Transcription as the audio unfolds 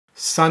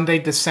Sunday,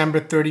 December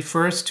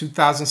 31st,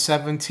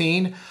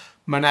 2017,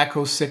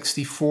 Monaco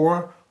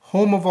 64,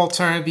 home of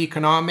alternative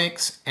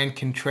economics and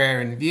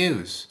contrarian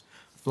views.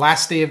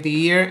 Last day of the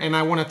year, and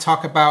I want to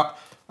talk about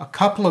a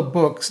couple of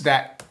books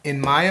that,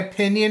 in my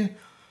opinion,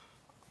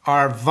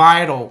 are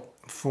vital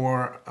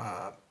for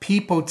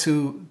people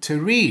to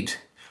read.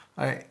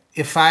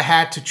 If I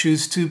had to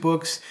choose two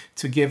books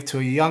to give to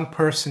a young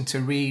person to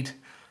read,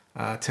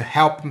 to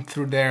help them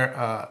through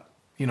their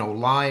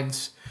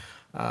lives,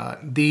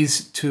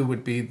 these two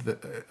would be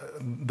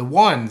the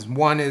ones.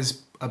 One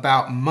is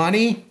about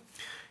money,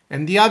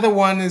 and the other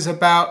one is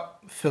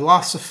about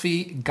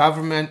philosophy,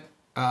 government,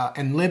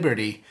 and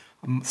liberty.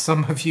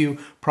 Some of you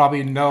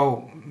probably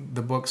know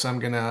the books I'm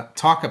going to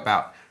talk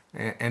about,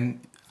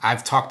 and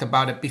I've talked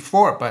about it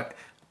before, but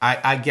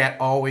I get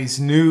always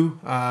new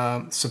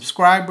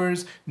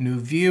subscribers, new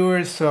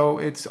viewers, so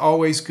it's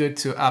always good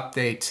to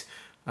update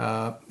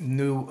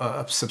new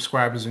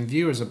subscribers and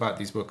viewers about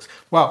these books.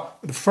 Well,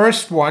 the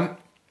first one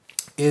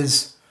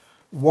is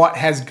What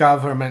Has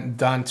Government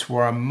Done to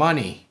Our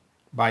Money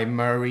by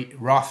Murray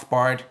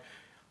Rothbard,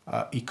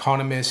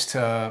 economist,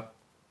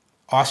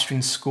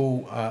 Austrian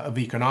School of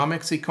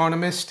Economics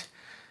economist,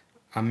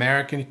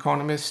 American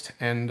economist,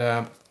 and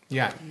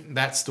yeah,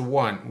 that's the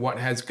one. What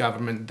has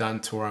government done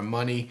to our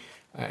money?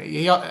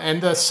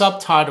 And the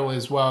subtitle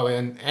as well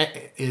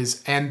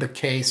is "And the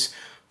Case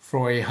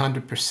for a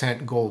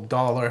 100% Gold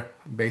Dollar,"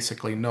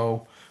 basically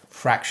no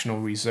fractional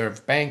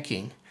reserve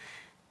banking.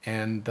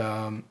 And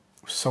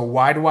so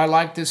why do I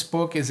like this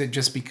book? Is it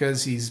just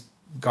because he's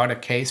got a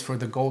case for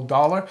the gold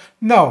dollar?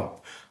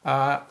 No.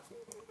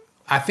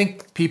 I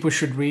think people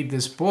should read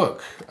this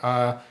book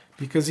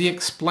because he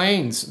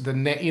explains the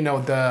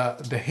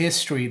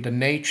history, the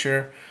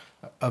nature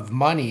of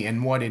money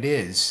and what it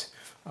is.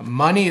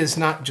 Money is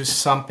not just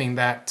something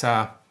that,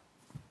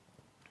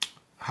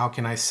 how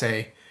can I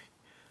say,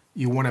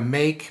 you want to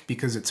make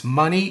because it's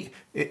money.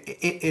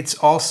 It's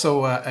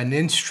also an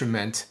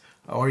instrument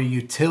or a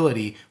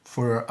utility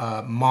for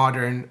a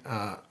modern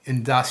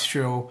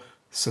industrial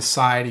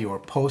society or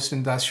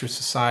post-industrial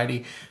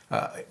society.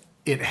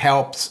 It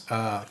helps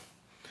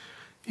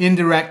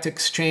indirect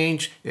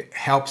exchange, it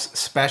helps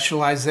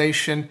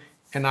specialization,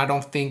 and I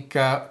don't think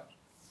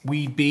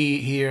we'd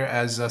be here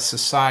as a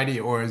society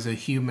or as a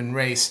human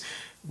race.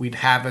 We'd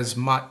have as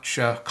much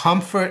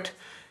comfort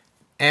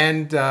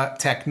and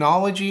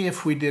technology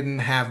if we didn't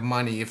have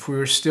money. If we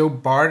were still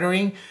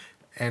bartering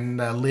and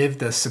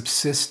lived a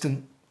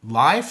subsistent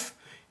life,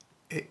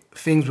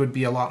 things would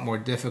be a lot more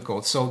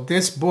difficult. So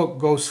this book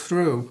goes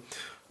through,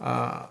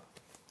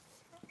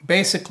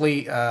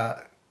 basically,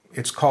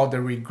 it's called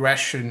the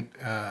regression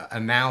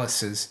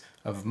analysis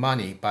of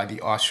money by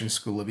the Austrian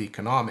School of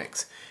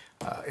Economics.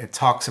 It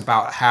talks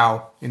about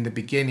how in the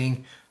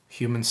beginning,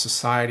 human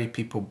society,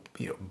 people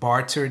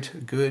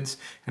bartered goods,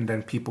 and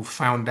then people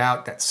found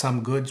out that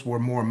some goods were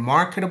more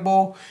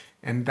marketable,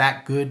 and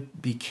that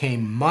good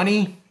became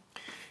money,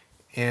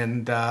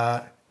 and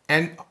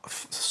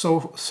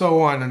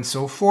so on and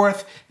so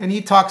forth. And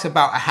he talks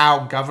about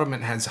how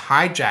government has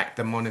hijacked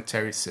the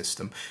monetary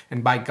system,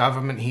 and by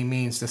government he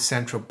means the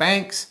central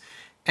banks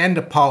and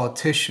the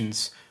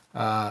politicians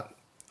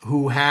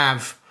who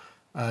have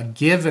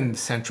given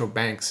central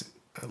banks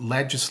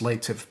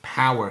legislative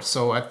power.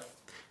 So I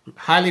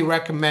highly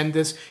recommend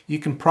this. You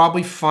can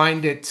probably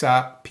find it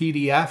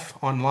PDF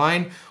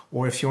online,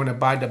 or if you want to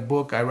buy the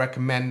book, I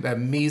recommend the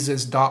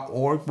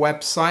Mises.org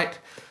website.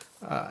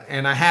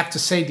 And I have to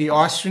say, the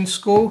Austrian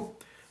school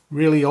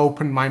really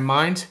opened my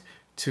mind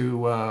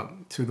to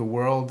the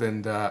world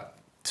and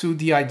to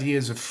the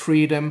ideas of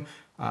freedom,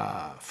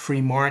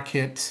 free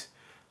market,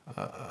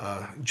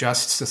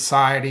 just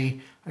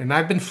society. And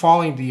I've been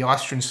following the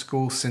Austrian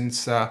school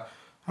since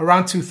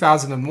around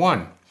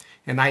 2001.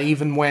 And I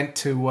even went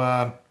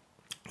to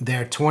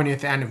their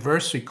 20th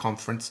anniversary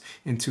conference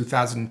in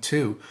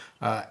 2002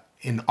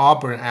 in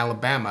Auburn,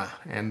 Alabama.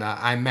 And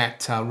I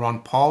met Ron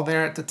Paul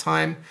there at the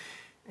time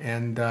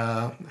and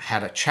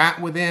had a chat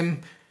with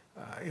him.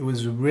 It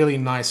was a really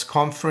nice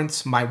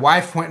conference. My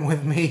wife went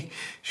with me.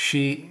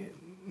 She,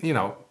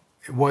 it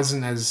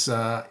wasn't as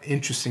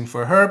interesting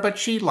for her, but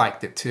she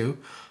liked it too.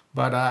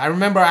 But I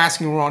remember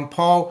asking Ron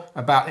Paul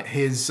about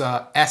his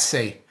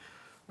essay,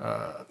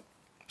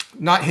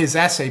 not his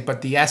essay,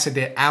 but the essay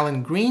that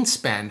Alan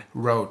Greenspan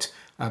wrote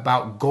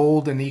about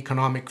gold and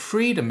economic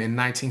freedom in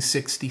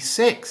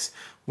 1966,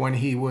 when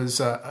he was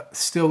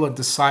still a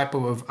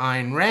disciple of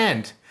Ayn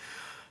Rand.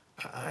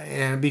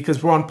 And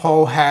because Ron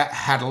Paul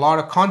had a lot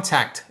of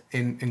contact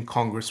in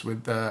Congress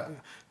with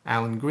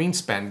Alan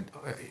Greenspan.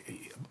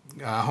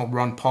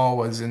 Ron Paul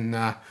was in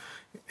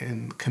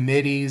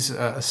committees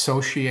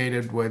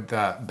associated with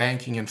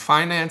banking and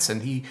finance,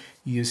 and he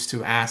used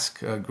to ask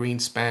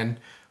Greenspan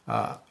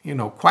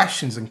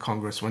questions in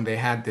Congress when they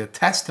had their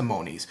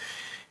testimonies.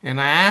 And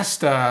I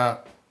asked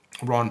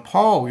Ron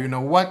Paul,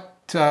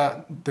 what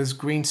does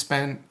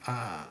Greenspan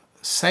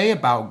say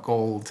about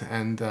gold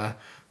and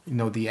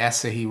the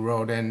essay he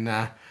wrote?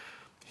 And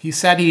he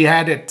said he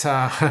had it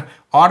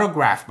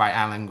autographed by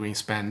Alan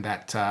Greenspan,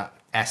 that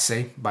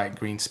essay by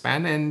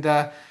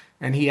Greenspan,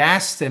 and he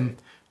asked him,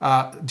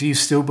 do you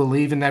still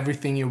believe in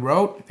everything you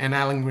wrote? And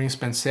Alan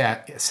Greenspan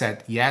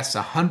said yes,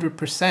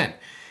 100%.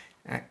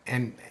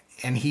 And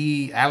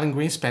Alan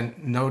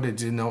Greenspan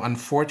noted,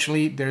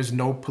 unfortunately, there's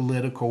no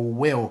political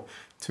will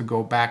to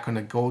go back on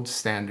a gold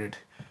standard.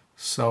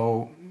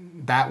 So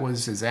that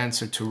was his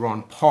answer to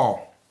Ron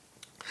Paul.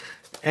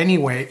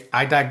 Anyway,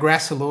 I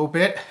digress a little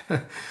bit,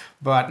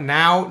 but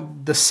now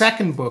the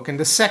second book. And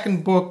the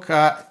second book,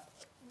 I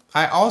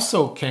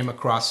also came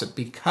across it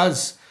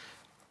because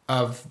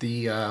of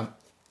the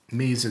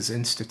Mises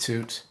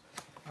Institute,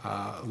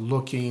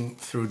 looking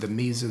through the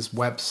Mises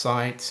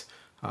website,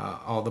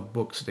 all the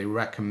books they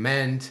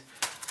recommend.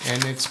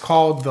 And it's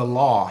called The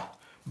Law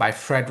by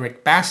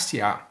Frederic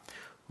Bastiat,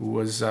 who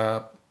was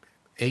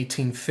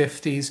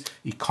 1850s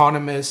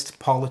economist,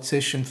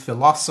 politician,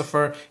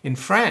 philosopher in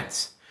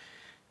France.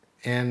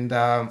 And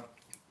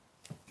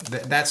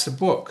that's the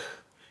book.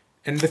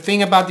 And the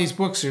thing about these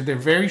books is they're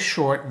very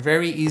short,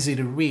 very easy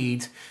to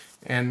read,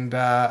 and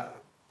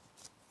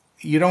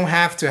you don't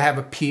have to have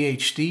a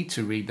PhD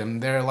to read them.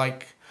 They're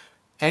like,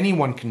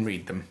 anyone can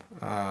read them.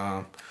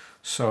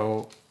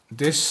 So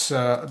this,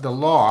 The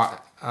Law,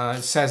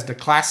 says the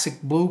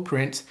classic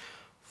blueprint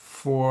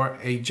for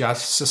a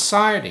just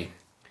society.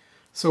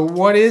 So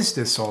what is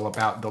this all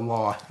about, The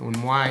Law,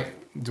 and why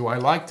do I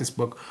like this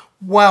book?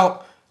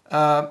 Well,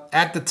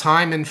 at the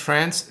time in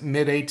France,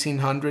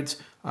 mid-1800s,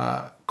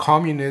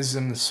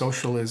 communism,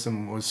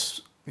 socialism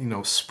was,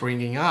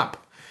 springing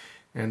up.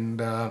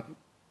 And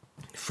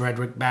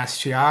Frederic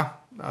Bastiat,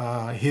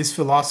 his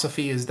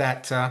philosophy is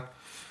that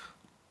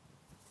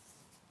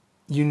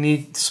you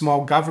need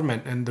small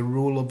government, and the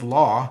rule of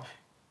law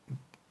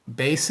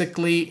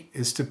basically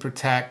is to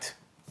protect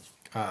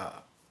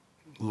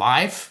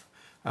life,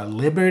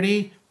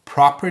 liberty,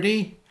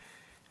 property,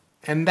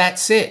 and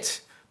that's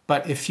it.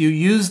 But if you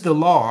use the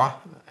law,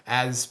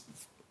 as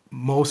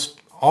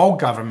all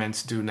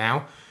governments do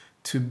now,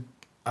 to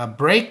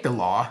break the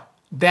law,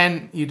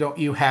 then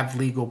you have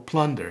legal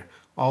plunder.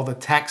 All the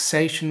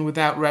taxation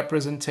without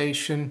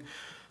representation.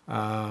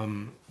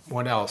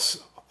 What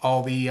else?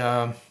 All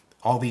the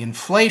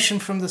inflation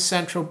from the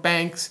central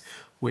banks,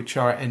 which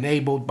are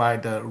enabled by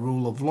the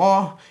rule of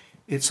law.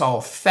 It's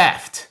all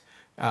theft.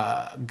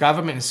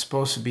 Government is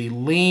supposed to be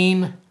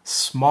lean,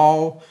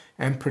 small,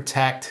 and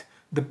protect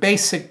the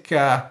basic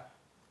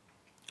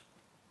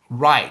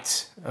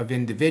rights of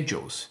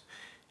individuals.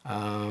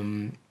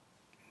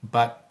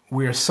 But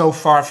we're so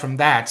far from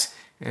that.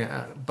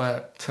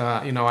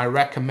 I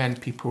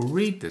recommend people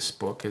read this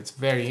book. It's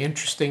very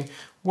interesting.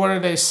 What do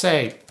they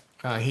say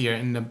here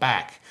in the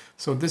back?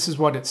 So this is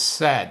what it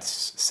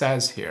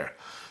says here.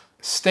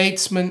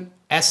 Statesman,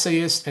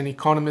 essayist, and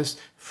economist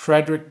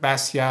Frederic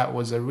Bastiat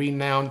was a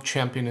renowned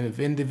champion of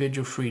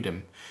individual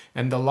freedom,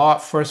 and The Law,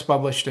 first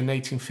published in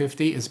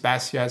 1850, is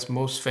Bastiat's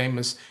most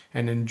famous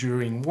and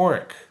enduring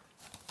work.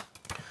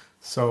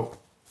 So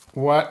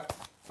what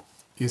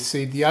you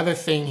see, the other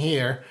thing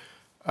here,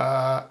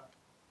 the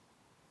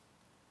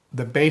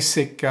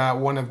basic,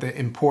 one of the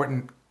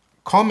important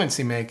comments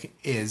he makes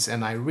is,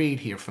 and I read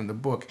here from the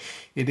book,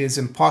 it is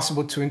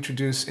impossible to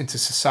introduce into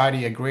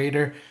society a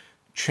greater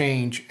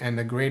change and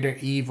a greater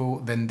evil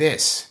than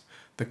this,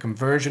 the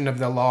conversion of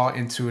the law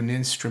into an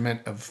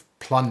instrument of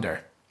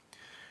plunder.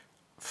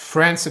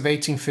 France of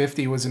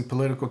 1850 was in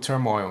political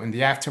turmoil. In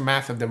the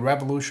aftermath of the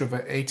revolution of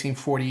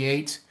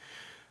 1848,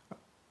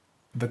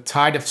 the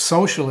tide of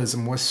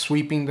socialism was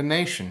sweeping the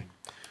nation.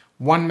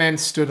 One man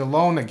stood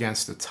alone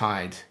against the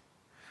tide,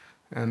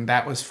 and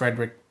that was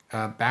Frederic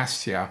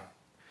Bastiat.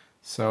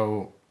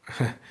 So,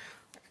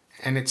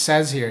 and it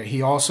says here,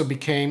 he also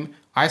became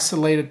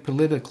isolated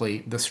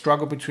politically. The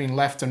struggle between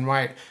left and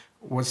right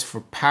was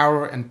for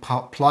power and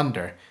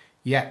plunder.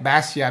 Yet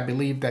Bastiat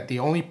believed that the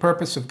only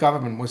purpose of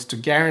government was to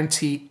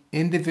guarantee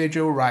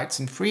individual rights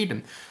and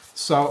freedom.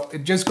 So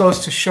it just goes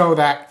to show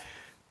that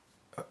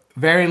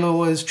very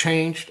little has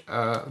changed.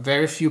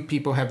 Very few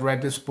people have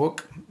read this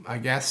book, I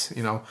guess.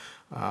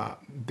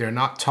 They're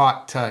not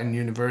taught in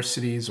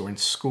universities or in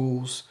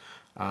schools.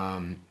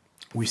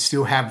 We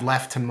still have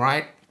left and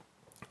right,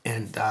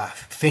 and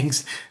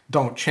things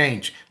don't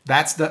change.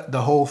 That's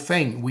the whole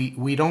thing.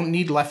 We don't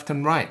need left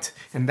and right.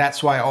 And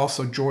that's why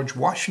also George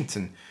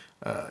Washington,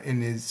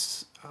 in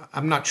his,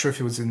 I'm not sure if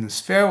it was in his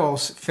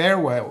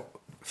farewell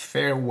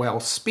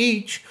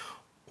speech,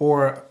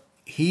 or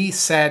he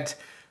said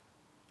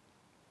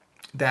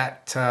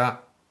that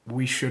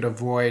we should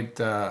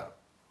avoid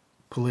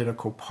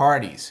political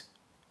parties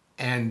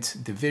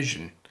and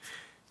division.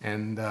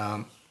 And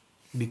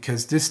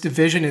because this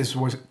division is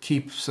what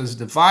keeps us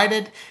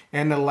divided,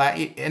 and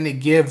it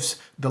gives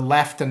the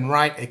left and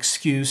right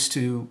excuse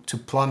to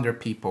plunder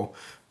people.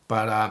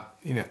 But I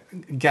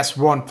guess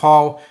Ron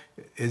Paul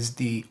is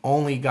the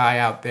only guy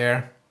out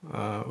there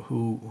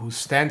who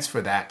stands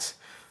for that.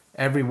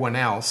 Everyone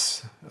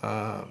else,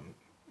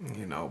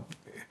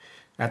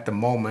 at the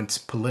moment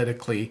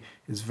politically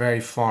is very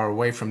far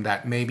away from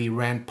that. Maybe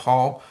Rand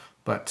Paul,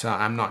 but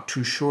I'm not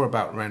too sure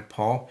about Rand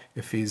Paul,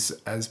 if he's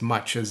as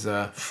much as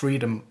a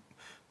freedom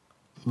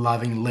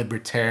loving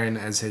libertarian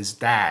as his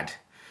dad.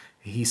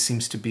 He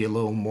seems to be a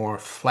little more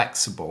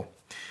flexible.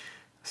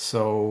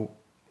 So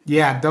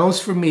yeah,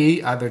 those for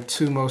me are the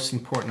two most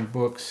important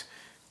books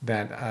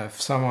that if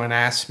someone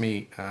asked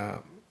me,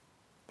 a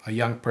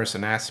young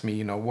person asked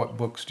me, what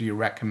books do you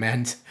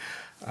recommend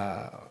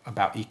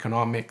about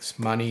economics,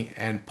 money,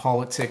 and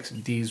politics,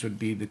 these would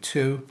be the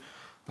two.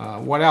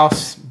 What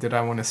else did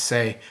I want to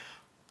say?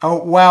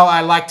 Oh, well,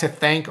 I'd like to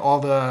thank all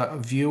the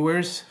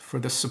viewers for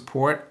the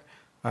support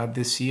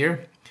this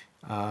year.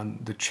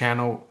 The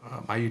channel,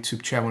 my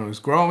YouTube channel is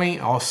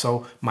growing.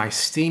 Also, my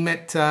Steam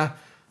It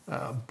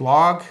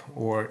blog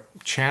or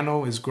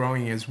channel is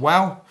growing as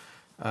well.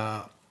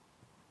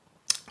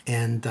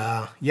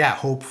 Yeah,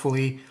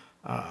 hopefully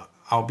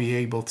I'll be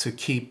able to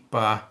keep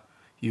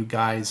you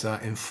guys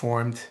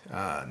informed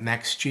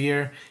next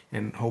year,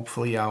 and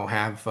hopefully I'll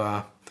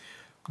have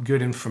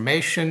good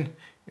information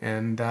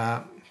and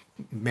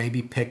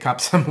maybe pick up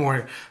some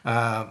more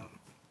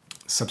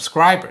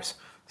subscribers.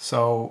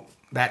 So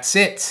that's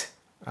it.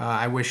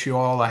 I wish you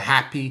all a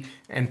happy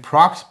and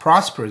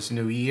prosperous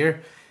new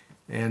year,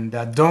 and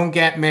don't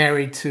get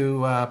married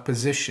to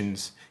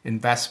positions,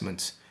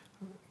 investments.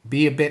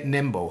 Be a bit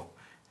nimble.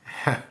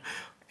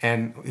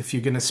 And if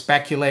you're going to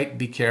speculate,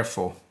 be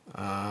careful.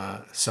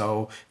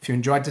 So if you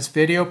enjoyed this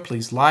video,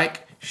 please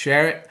like,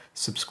 share it,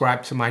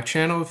 subscribe to my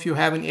channel if you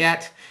haven't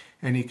yet.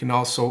 And you can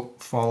also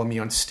follow me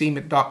on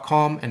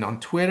steamit.com and on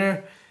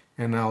Twitter.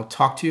 And I'll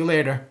talk to you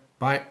later.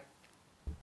 Bye.